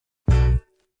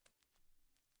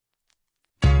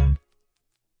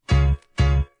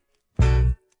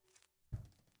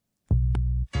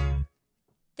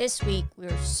This week, we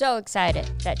were so excited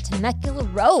that Temecula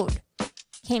Road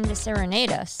came to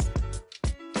serenade us.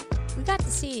 We got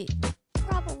to see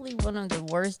probably one of the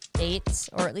worst dates,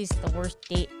 or at least the worst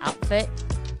date outfit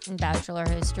in Bachelor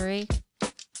history.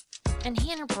 And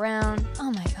Hannah Brown, oh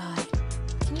my God,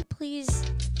 can you please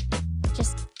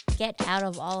just get out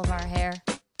of all of our hair?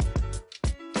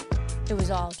 It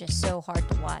was all just so hard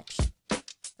to watch.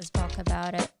 Let's talk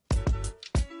about it.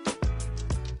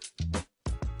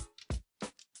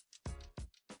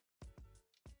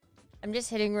 I'm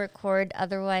just hitting record.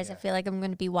 Otherwise, I feel like I'm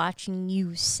going to be watching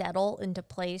you settle into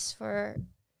place for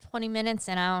 20 minutes,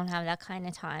 and I don't have that kind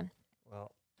of time.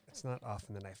 Well, it's not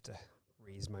often that I have to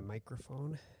raise my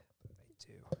microphone, but I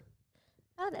do.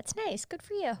 Oh, that's nice. Good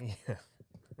for you. Yeah.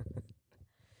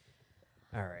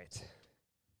 All right.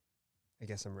 I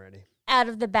guess I'm ready. Out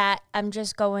of the bat, I'm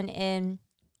just going in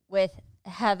with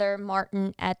Heather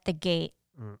Martin at the gate.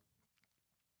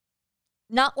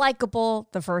 Not likable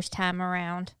the first time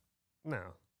around.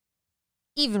 No.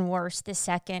 Even worse the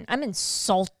second. I'm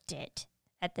insulted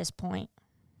at this point.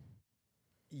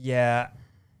 Yeah.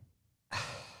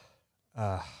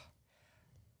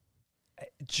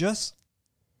 Just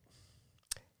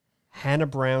Hannah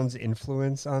Brown's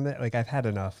influence on it. Like, I've had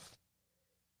enough.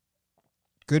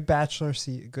 Good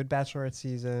Bachelorette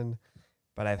season,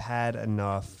 but I've had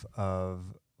enough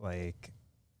of like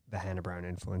the Hannah Brown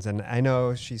influence. And I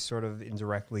know she's sort of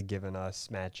indirectly given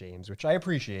us Matt James, which I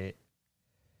appreciate.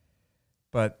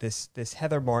 But this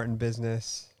Heather Martin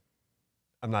business,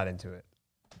 I'm not into it.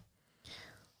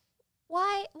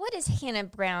 Why? What is Hannah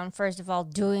Brown, first of all,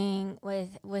 doing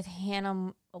with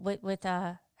Heather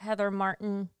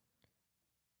Martin?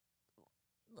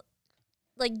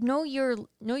 Like, know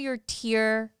your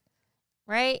tier,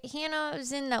 right? Hannah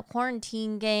was in the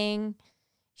quarantine gang.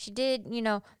 She did,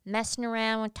 messing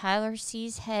around with Tyler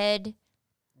C's head.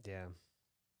 Yeah.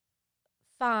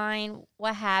 Fine,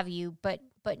 what have you, but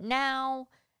now,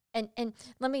 and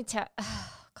let me tell,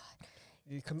 oh God.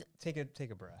 You take a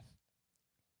breath.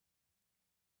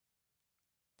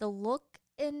 The look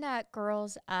in that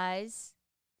girl's eyes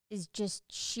is just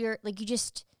sheer, like you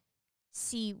just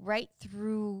see right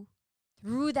through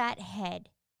that head.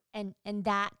 And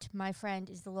that, my friend,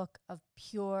 is the look of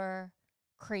pure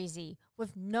crazy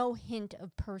with no hint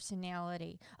of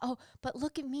personality. Oh, but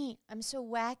look at me. I'm so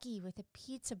wacky with a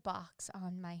pizza box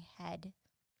on my head.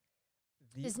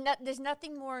 There's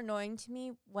nothing more annoying to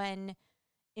me when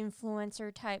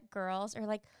influencer type girls are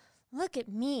like, look at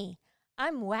me.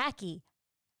 I'm wacky.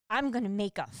 I'm going to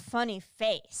make a funny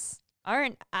face.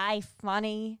 Aren't I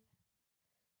funny?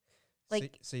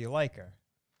 Like, so you like her?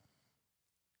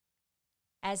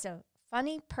 As a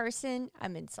funny person,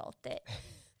 I'm insulted.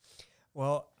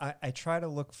 Well, I try to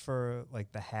look for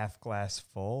like the half glass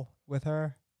full with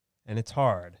her, and it's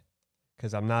hard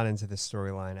because I'm not into the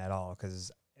storyline at all because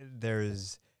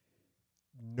there's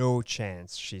no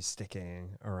chance she's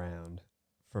sticking around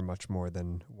for much more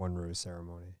than one rose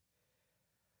ceremony.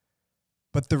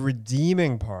 But the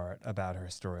redeeming part about her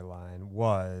storyline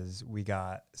was we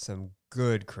got some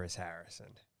good Chris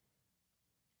Harrison.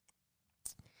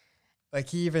 Like,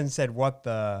 he even said, what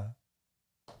the...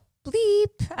 Bleep.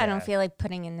 Yeah. I don't feel like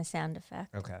putting in the sound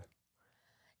effect. Okay.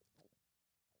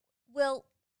 Well,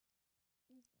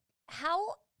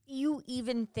 how you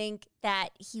even think that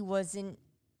he wasn't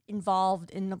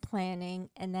involved in the planning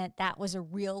and that was a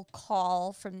real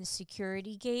call from the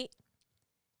security gate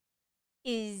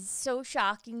is so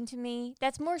shocking to me.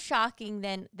 That's more shocking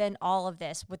than all of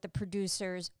this with the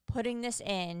producers putting this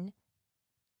in,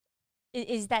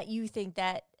 is that you think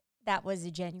that was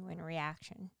a genuine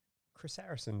reaction. Chris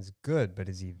Harrison's good, but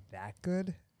is he that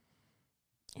good?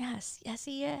 Yes,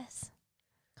 he is.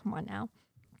 Come on now.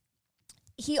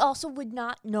 He also would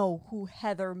not know who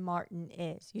Heather Martin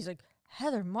is. He's like,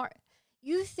 Heather Martin?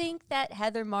 You think that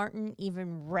Heather Martin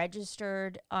even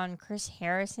registered on Chris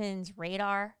Harrison's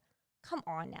radar? Come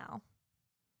on now.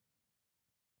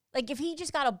 Like, if he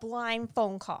just got a blind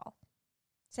phone call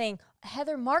saying,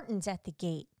 Heather Martin's at the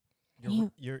gate.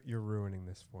 You're ruining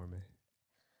this for me.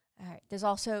 All right. There's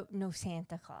also no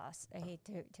Santa Claus. I hate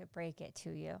to break it to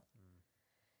you.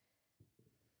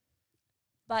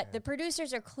 But the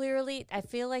producers are clearly, I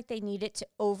feel like they needed to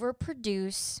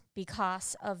overproduce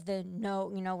because of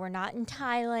we're not in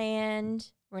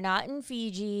Thailand. We're not in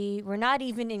Fiji. We're not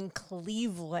even in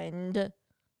Cleveland.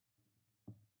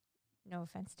 No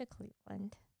offense to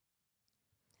Cleveland.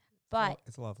 But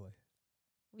it's lovely.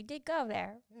 We did go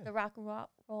there, the Rock and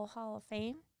Roll Hall of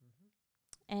Fame.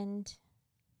 Mm-hmm. And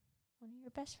one of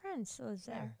your best friends lives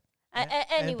there.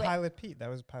 Anyway. And Pilot Pete. That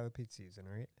was Pilot Pete's season,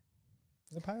 right?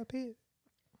 Was it Pilot Pete?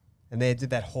 And they did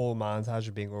that whole montage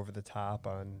of being over the top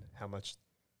on how much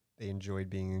they enjoyed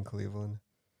being in Cleveland.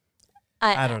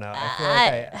 I don't know. I feel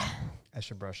like I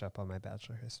should brush up on my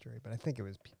Bachelor history, but I think it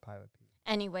was Pilot Pete.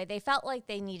 Anyway, they felt like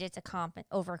they needed to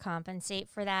overcompensate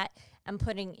for that and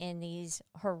putting in these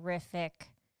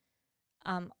horrific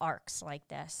arcs like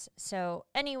this. So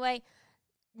anyway,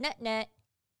 net,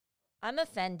 I'm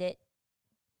offended.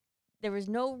 There was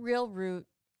no real root.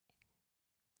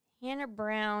 Hannah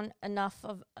Brown, enough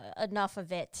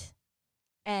of it.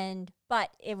 But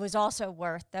it was also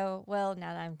worth, though, well,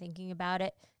 now that I'm thinking about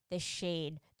it, the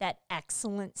shade, that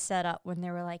excellent setup when they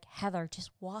were like, Heather,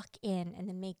 just walk in and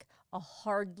then make a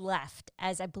hard left,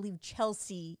 as I believe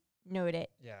Chelsea noted.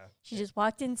 Yeah. She just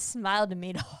walked in, smiled, and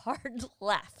made a hard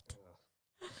left.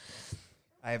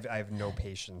 I have no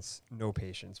patience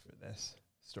for this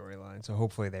storyline. So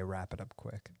hopefully they wrap it up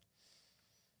quick.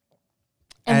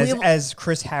 And as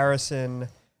Chris Harrison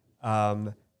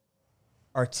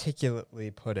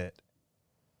articulately put it,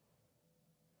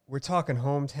 we're talking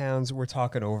hometowns, we're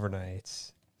talking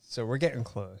overnights. So we're getting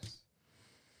close.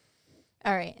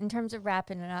 All right, in terms of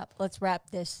wrapping it up, let's wrap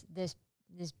this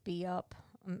B up.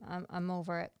 I'm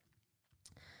over it.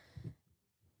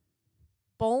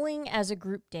 Bowling as a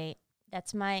group date.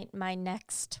 That's my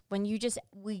next.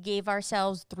 We gave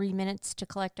ourselves 3 minutes to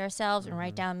collect ourselves and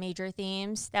write down major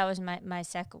themes. That was my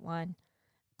second one.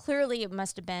 Clearly, it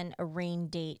must have been a rain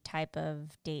date type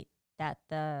of date that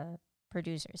the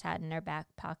producers had in their back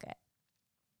pocket.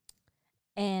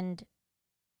 And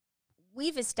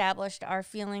we've established our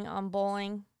feeling on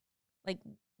bowling. Like,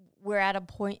 we're at a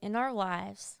point in our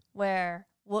lives where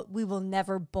we will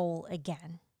never bowl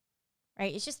again.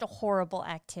 Right? It's just a horrible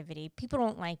activity. People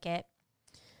don't like it.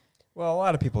 Well, a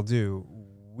lot of people do.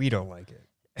 We don't like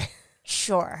it.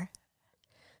 Sure.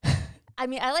 I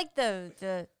mean, I like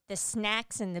the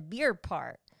snacks and the beer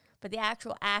part, but the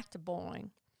actual act of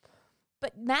bowling.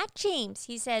 But Matt James,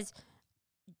 he says,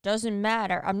 doesn't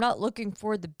matter. I'm not looking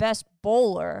for the best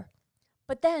bowler.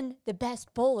 But then the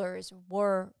best bowlers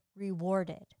were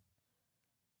rewarded.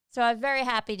 So I'm very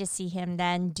happy to see him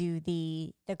then do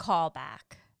the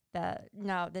callback.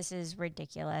 No, this is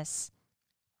ridiculous.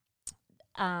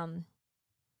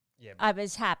 Yeah. I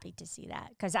was happy to see that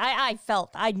because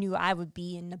I knew I would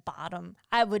be in the bottom.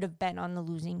 I would have been on the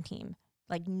losing team,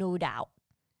 like, no doubt.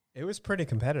 It was pretty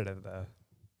competitive, though.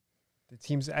 The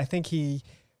teams, I think he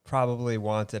probably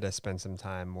wanted to spend some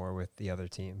time more with the other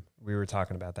team. We were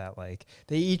talking about that. Like,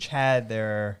 they each had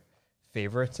their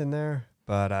favorites in there,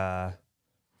 but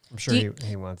I'm sure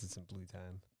he wanted some blue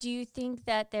time. Do you think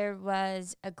that there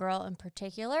was a girl in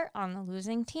particular on the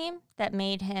losing team that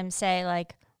made him say,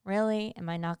 like, really? Am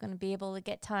I not going to be able to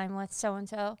get time with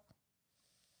so-and-so?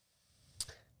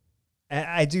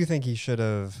 I do think he should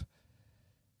have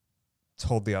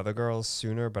told the other girls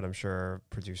sooner, but I'm sure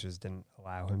producers didn't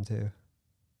allow him to.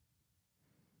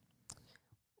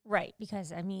 Right,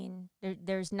 because, I mean,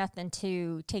 there's nothing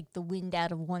to take the wind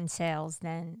out of one's sails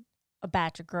than a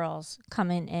batch of girls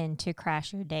coming in to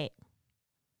crash your date.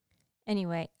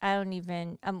 Anyway, I don't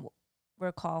even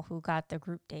recall who got the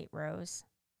group date rose.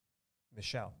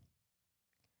 Michelle.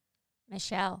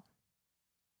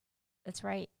 That's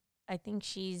right. I think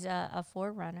she's a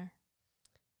forerunner.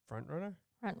 Front runner?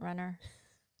 Front runner.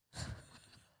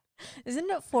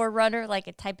 Isn't a forerunner like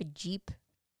a type of Jeep?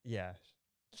 Yeah.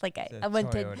 Like I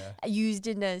went Toyota. I used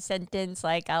in a sentence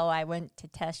like, oh, I went to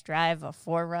test drive a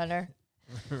forerunner.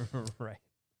 Right.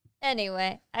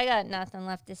 Anyway, I got nothing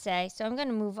left to say, so I'm going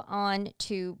to move on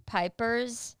to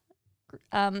Piper's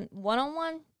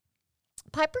one-on-one.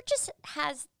 Piper just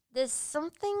has this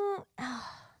something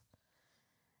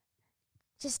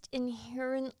just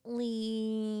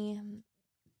inherently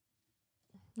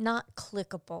not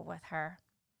clickable with her.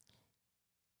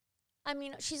 I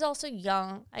mean, she's also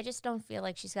young. I just don't feel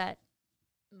like she's got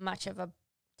much of a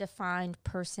defined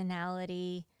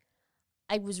personality.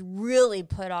 I was really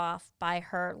put off by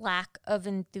her lack of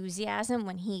enthusiasm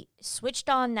when he switched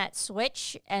on that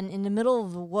switch and in the middle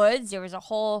of the woods, there was a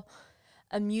whole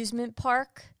amusement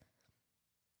park.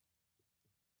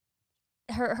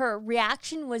 Her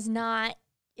reaction was not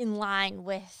in line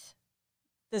with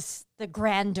the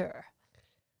grandeur.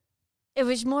 It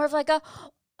was more of like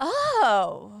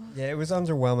oh. Yeah, it was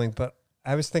underwhelming, but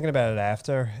I was thinking about it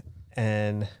after,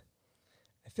 and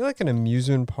I feel like an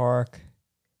amusement park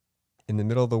in the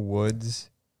middle of the woods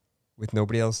with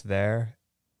nobody else there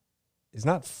is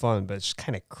not fun, but it's just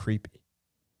kind of creepy.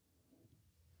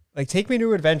 Like, take me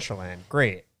to Adventureland.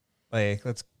 Great. Like,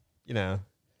 let's,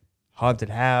 haunted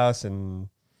house and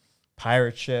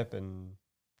pirate ship and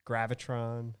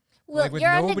Gravitron. Well, like, with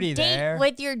you're nobody on a date there.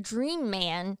 with your dream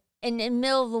man. in the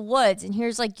middle of the woods, and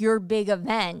here's like your big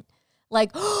event.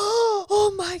 Like,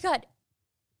 oh my God.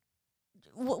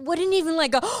 Wouldn't even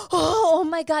like a, oh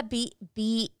my God,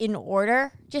 be in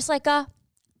order. Just like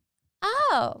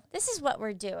oh, this is what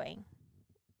we're doing.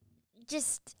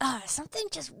 Just, something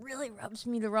just really rubs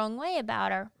me the wrong way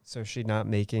about her. So is she not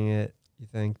making it, you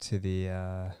think, to the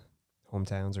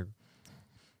hometowns, or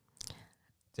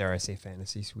dare I say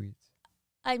fantasy suites?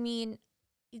 I mean,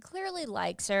 he clearly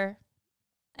likes her,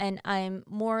 and I'm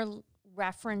more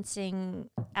referencing,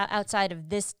 outside of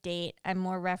this date, I'm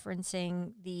more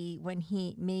referencing when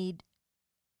he made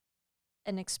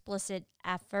an explicit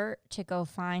effort to go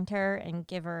find her and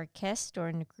give her a kiss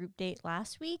during the group date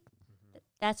last week.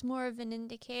 That's more of an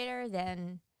indicator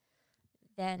than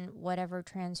whatever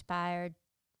transpired.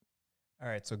 All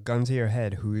right, so gun to your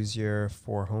head, who's your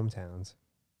 4 hometowns?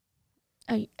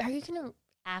 Are you going to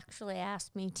actually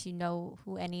ask me to know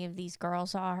who any of these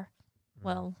girls are?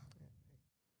 Well,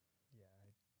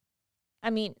 I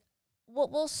mean,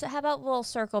 how about we'll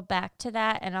circle back to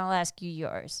that, and I'll ask you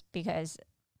yours, because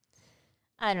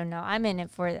I don't know. I'm in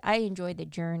it I enjoy the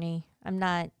journey. I'm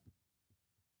not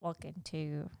looking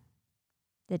to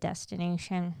the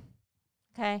destination.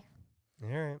 Okay? All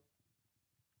right.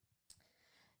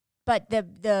 But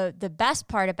the best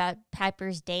part about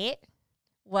Piper's date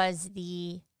was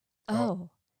and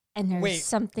there's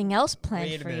something else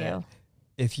planned for you.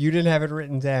 If you didn't have it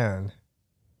written down,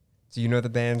 do you know the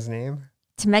band's name?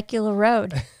 Temecula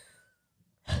Road.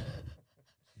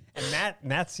 And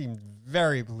Matt seemed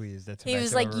very pleased at Temecula He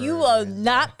was like, Road. you will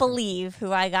not believe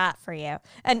who I got for you.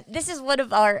 And this is one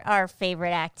of our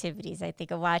favorite activities, I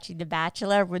think, of watching The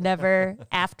Bachelor. Whenever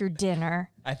after dinner,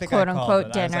 I think quote I called unquote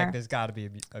it. dinner. I was like, there's got to be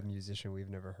a musician we've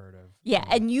never heard of. Yeah,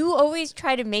 and you always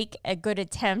try to make a good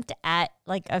attempt at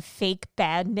like a fake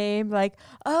band name. Like,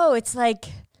 oh, it's like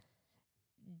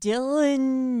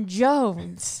Dylan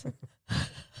Jones.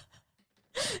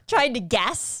 Trying to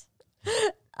guess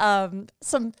some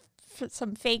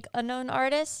fake unknown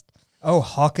artist. Oh,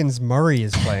 Hawkins Murray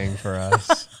is playing for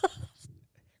us.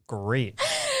 Great.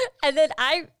 And then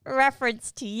I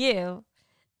referenced to you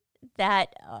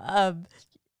that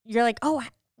you're like, oh,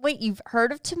 wait, you've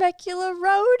heard of Temecula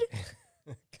Road?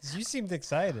 Because you seemed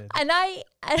excited. And I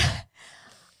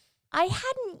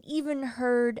hadn't even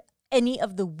heard any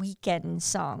of the Weeknd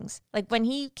songs. Like when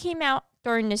he came out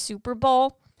during the Super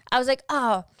Bowl, I was like,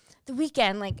 oh, The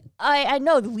Weeknd. Like I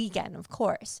know The Weeknd, of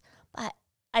course. But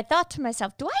I thought to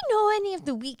myself, do I know any of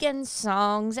The Weeknd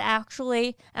songs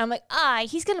actually? And I'm like,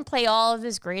 he's going to play all of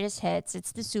his greatest hits.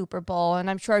 It's the Super Bowl. And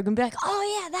I'm sure I'm going to be like,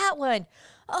 oh, yeah, that one.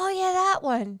 Oh, yeah, that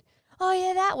one. Oh,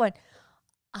 yeah, that one.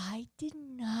 I did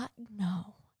not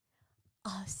know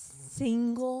a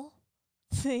single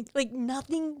thing. Like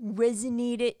nothing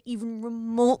resonated even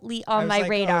remotely on my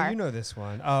radar. Oh, you know this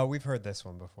one. Oh, we've heard this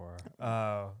one before.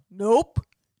 Nope.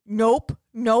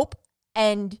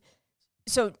 And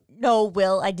so, no,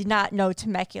 Will, I did not know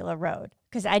Temecula Road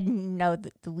because I didn't know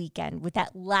the Weeknd with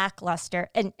that lackluster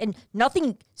and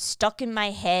nothing stuck in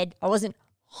my head. I wasn't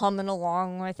humming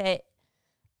along with it.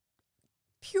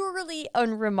 Purely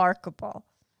unremarkable.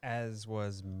 As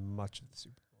was much of the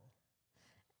Super Bowl.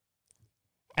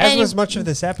 As was much of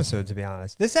this episode, to be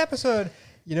honest. This episode,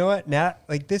 you know what? Now,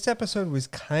 like this episode was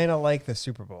kind of like the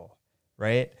Super Bowl,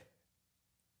 right?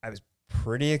 I was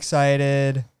pretty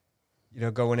excited,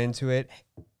 going into it.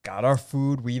 Got our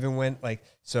food. We even went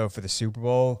so for the Super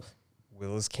Bowl,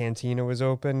 Will's Cantina was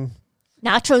open.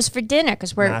 Nachos for dinner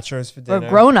because we're dinner. We're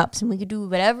grown-ups and we could do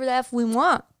whatever the F we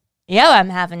want. Yeah, I'm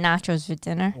having nachos for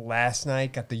dinner. Last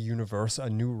night, got a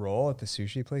new roll at the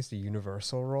sushi place, the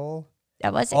Universal roll.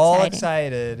 That was exciting. All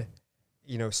excited,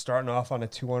 starting off on a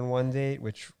 2-on-1 date,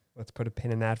 which let's put a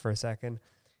pin in that for a second.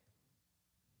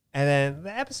 And then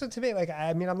the episode to me,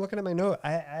 I'm looking at my note.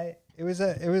 It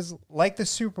was like the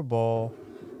Super Bowl.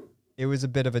 It was a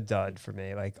bit of a dud for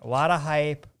me. Like a lot of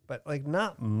hype, but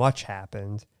not much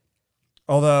happened.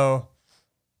 Although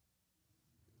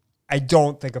I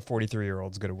don't think a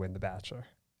 43-year-old's going to win The Bachelor.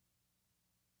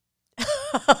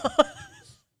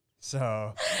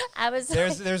 So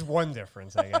there's one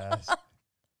difference, I guess.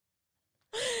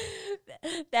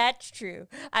 That's true.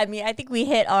 I mean, I think we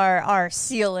hit our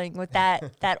ceiling with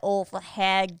that old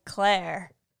hag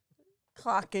Claire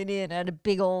clocking in at a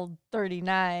big old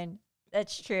 39.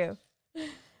 That's true.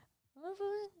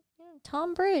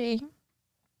 Tom Brady.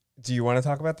 Do you want to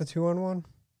talk about the 2-on-1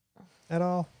 at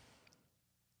all?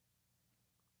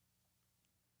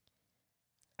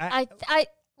 I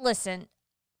listen,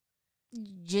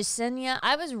 Jasenia,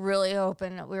 I was really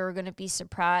hoping that we were going to be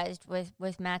surprised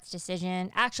with Matt's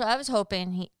decision. Actually, I was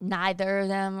hoping neither of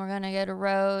them were going to get a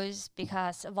rose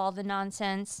because of all the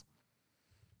nonsense.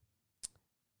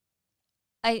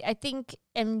 I think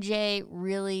MJ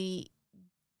really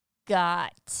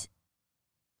got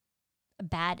a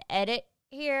bad edit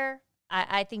here.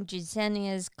 I think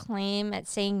Jasenia's claim at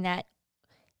saying that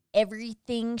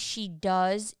everything she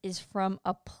does is from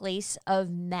a place of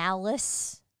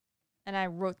malice, and I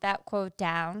wrote that quote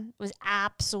down, was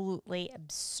absolutely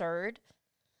absurd.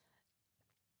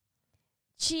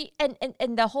 She and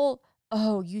the whole,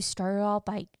 oh, you started off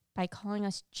by calling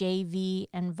us JV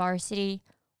and varsity,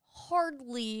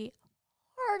 hardly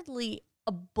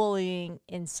a bullying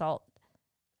insult.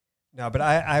 No, but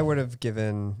I would have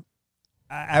given.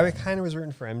 I kind of was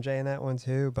rooting for MJ in that one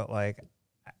too, but like,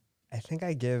 I think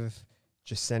I give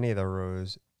Jasenia the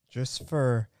rose just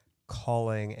for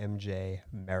calling MJ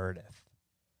Meredith.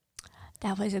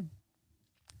 That was a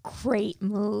great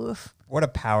move. What a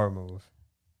power move!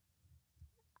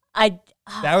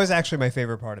 That was actually my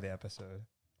favorite part of the episode.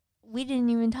 We didn't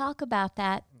even talk about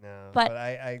that. No, but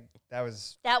I that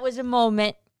was a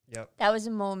moment. Yep. That was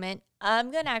a moment.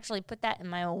 I'm gonna actually put that in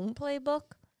my own playbook.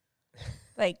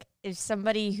 Like, if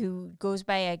somebody who goes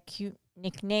by a cute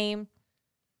nickname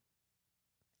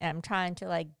and I'm trying to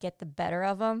like get the better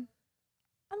of them,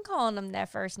 I'm calling them their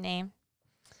first name.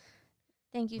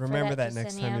 Thank you. Remember for that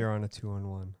next time you're on a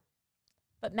 2-on-1.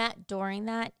 But Matt, during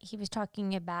that, he was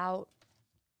talking about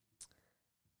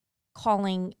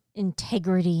calling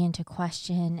integrity into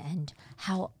question and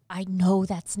how I know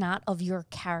that's not of your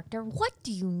character. What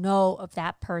do you know of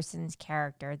that person's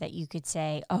character that you could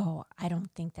say, oh, I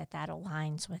don't think that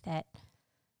aligns with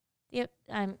it?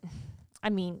 I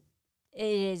mean, it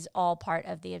is all part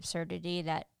of the absurdity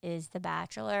that is The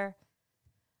Bachelor.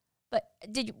 But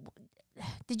did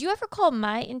you ever call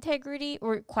my integrity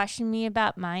or question me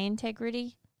about my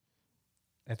integrity?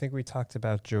 I think we talked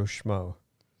about Joe Schmo.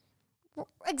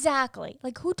 Exactly.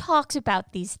 Like, who talks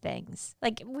about these things?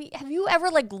 Like, have you ever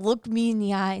like looked me in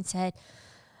the eye and said,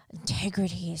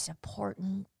 integrity is an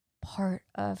important part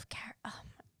of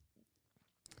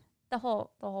the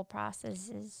whole process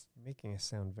is Making us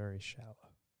sound very shallow.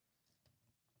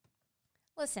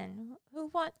 Listen,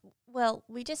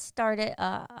 we just started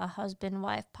a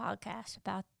husband-wife podcast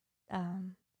about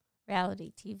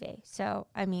reality TV. So,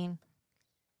 I mean,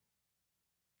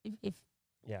 if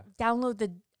download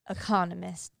the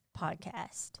Economist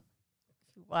podcast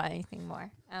if you want anything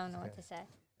more. I don't know what to say.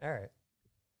 All right.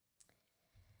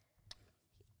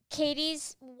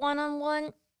 Katie's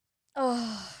one-on-one.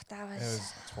 Oh, that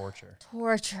was torture.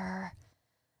 Torture.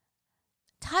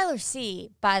 Tyler C,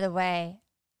 by the way,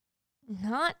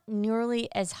 not nearly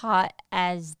as hot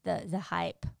as the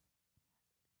hype.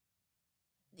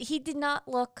 He did not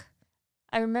look.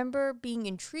 I remember being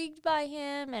intrigued by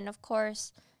him, and of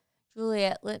course,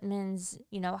 Juliet Littman's,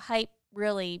 hype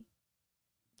really,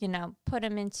 put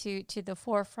him into the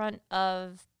forefront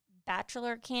of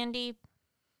Bachelor candy.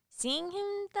 Seeing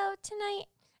him though tonight,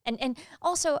 and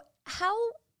also, how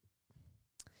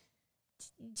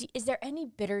is there any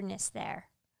bitterness there?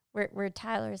 Where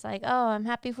Tyler's like, oh, I'm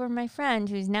happy for my friend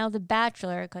who's now the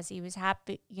Bachelor because he was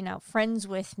happy, friends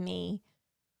with me.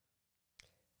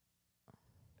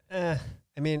 I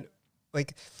mean,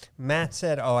 like Matt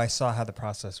said, oh, I saw how the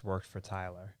process worked for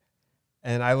Tyler.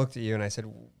 And I looked at you and I said,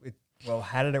 well,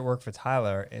 how did it work for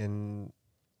Tyler? And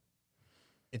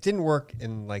it didn't work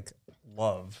in like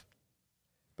love,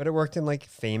 but it worked in like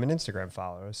fame and Instagram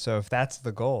followers. So if that's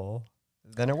the goal,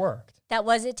 then it worked. That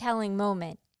was a telling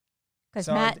moment. Because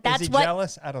so Matt, is he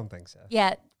jealous? I don't think so.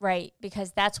 Yeah, right.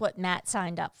 Because that's what Matt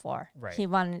signed up for. Right. He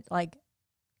wanted like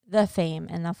the fame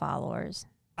and the followers.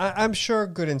 I'm sure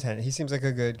good intent. He seems like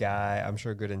a good guy. I'm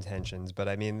sure good intentions. But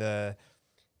I mean,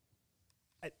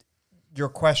 your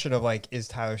question of like, is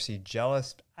Tyler C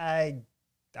jealous? I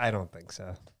don't think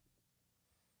so.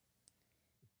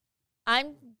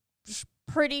 I'm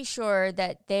pretty sure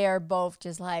that they are both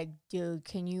just like, dude,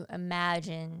 can you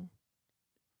imagine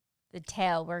the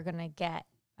tail we're going to get?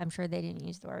 I'm sure they didn't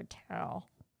use the word tail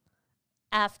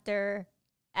after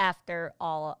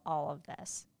all of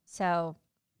this. So,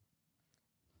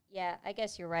 yeah, I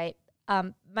guess you're right.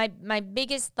 My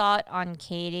biggest thought on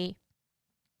Katie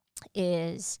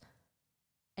is,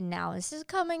 and now this is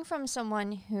coming from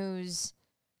someone whose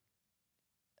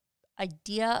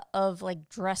idea of like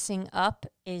dressing up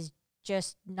is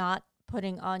just not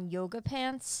putting on yoga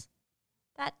pants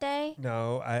that day.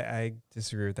 No, I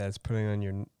disagree with that. It's putting on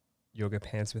your yoga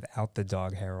pants without the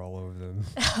dog hair all over them.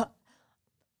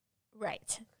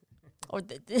 Right. Or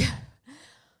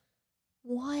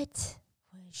what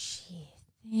was she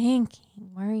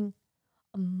thinking? Wearing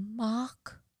a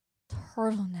mock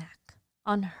turtleneck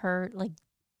on her like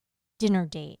dinner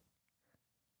date.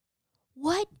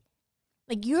 What?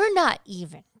 Like, you're not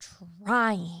even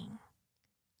trying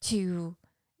to,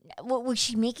 was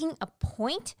she making a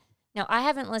point? Now, I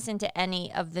haven't listened to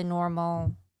any of the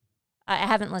I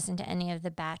haven't listened to any of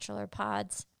the Bachelor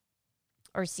pods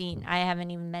or I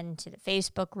haven't even been to the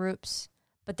Facebook groups,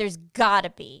 but there's gotta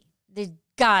be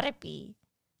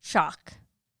shock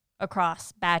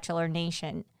across Bachelor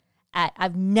Nation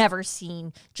I've never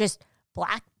seen just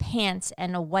black pants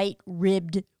and a white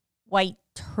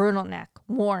turtleneck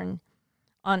worn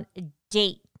on a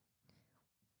date.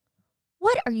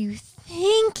 What are you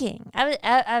thinking?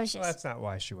 I was just. Well, that's not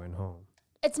why she went home.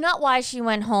 It's not why she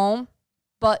went home,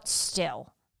 but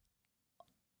still.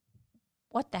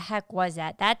 What the heck was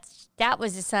that? That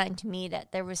was a sign to me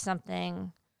that there was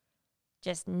something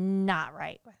just not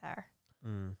right with her.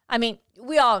 Mm. I mean,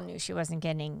 we all knew she wasn't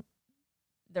getting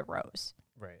the rose.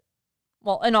 Right.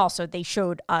 Well, and also they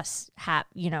showed us a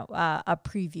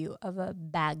preview of a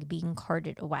bag being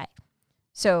carted away.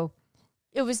 So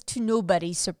it was to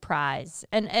nobody's surprise.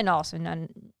 And also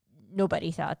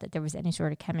nobody thought that there was any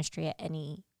sort of chemistry at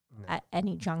any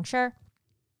juncture.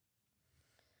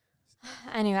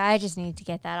 Anyway, I just need to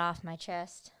get that off my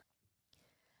chest.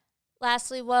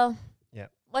 Lastly,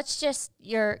 what's just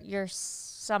your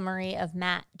summary of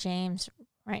Matt James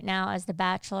right now as the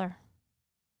Bachelor?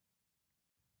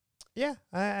 Yeah,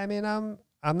 I mean, I'm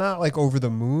not like over the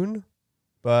moon,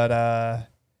 but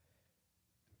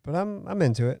I'm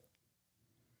into it.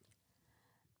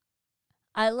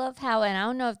 I love how, and I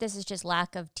don't know if this is just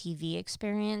lack of TV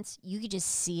experience, you could just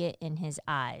see it in his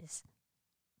eyes.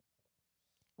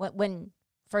 When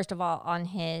first of all, on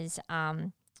his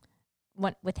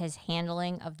with his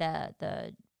handling of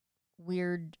the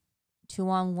weird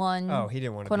 2-on-1 Oh, he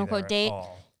didn't want to quote be unquote there date. at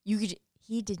all.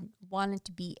 He didn't want it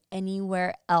to be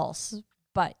anywhere else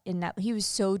but in that. He was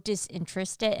so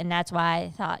disinterested, and that's why I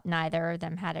thought neither of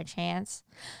them had a chance.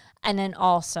 And then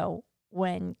also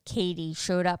when Katie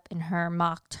showed up in her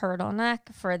mock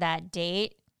turtleneck for that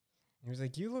date, he was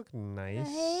like, "You look nice."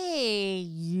 Hey,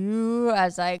 you. I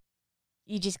was like,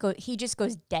 he just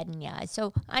goes dead in the eyes.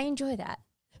 So I enjoy that.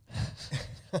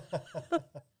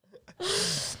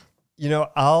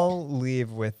 I'll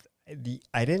leave with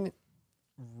I didn't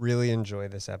really enjoy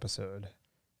this episode,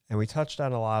 and we touched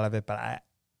on a lot of it, but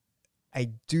I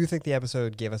do think the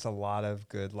episode gave us a lot of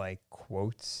good like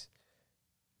quotes,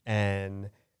 and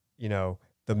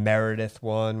the Meredith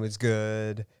one was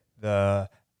good. The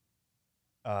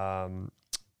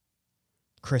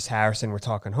Chris Harrison, we're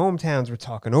talking hometowns, we're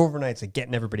talking overnights, like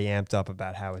getting everybody amped up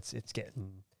about how it's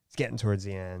getting towards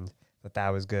the end. But that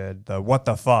was good. The what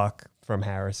the fuck from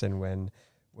Harrison when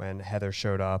Heather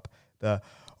showed up. The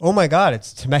oh my God,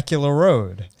 it's Temecula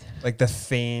Road. Like the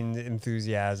feigned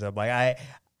enthusiasm. Like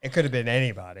it could have been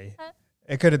anybody.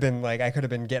 It could have been like I could have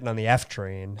been getting on the F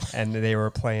train and they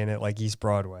were playing it like East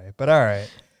Broadway. But all right.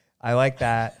 I like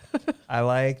that. I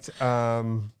liked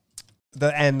the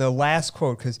last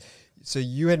quote, because so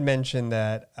you had mentioned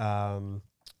that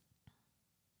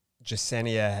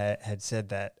Jasenia had said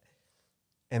that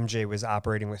MJ was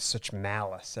operating with such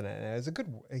malice, and it was a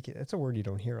good. That's a word you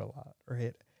don't hear a lot,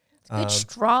 right? It's a good,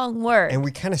 strong word. And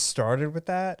we kind of started with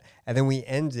that, and then we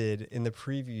ended in the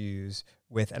previews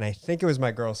with, and I think it was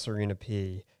my girl Serena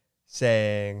P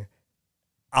saying,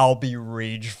 "I'll be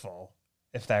rageful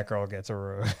if that girl gets a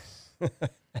rose,"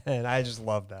 and I just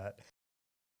love that.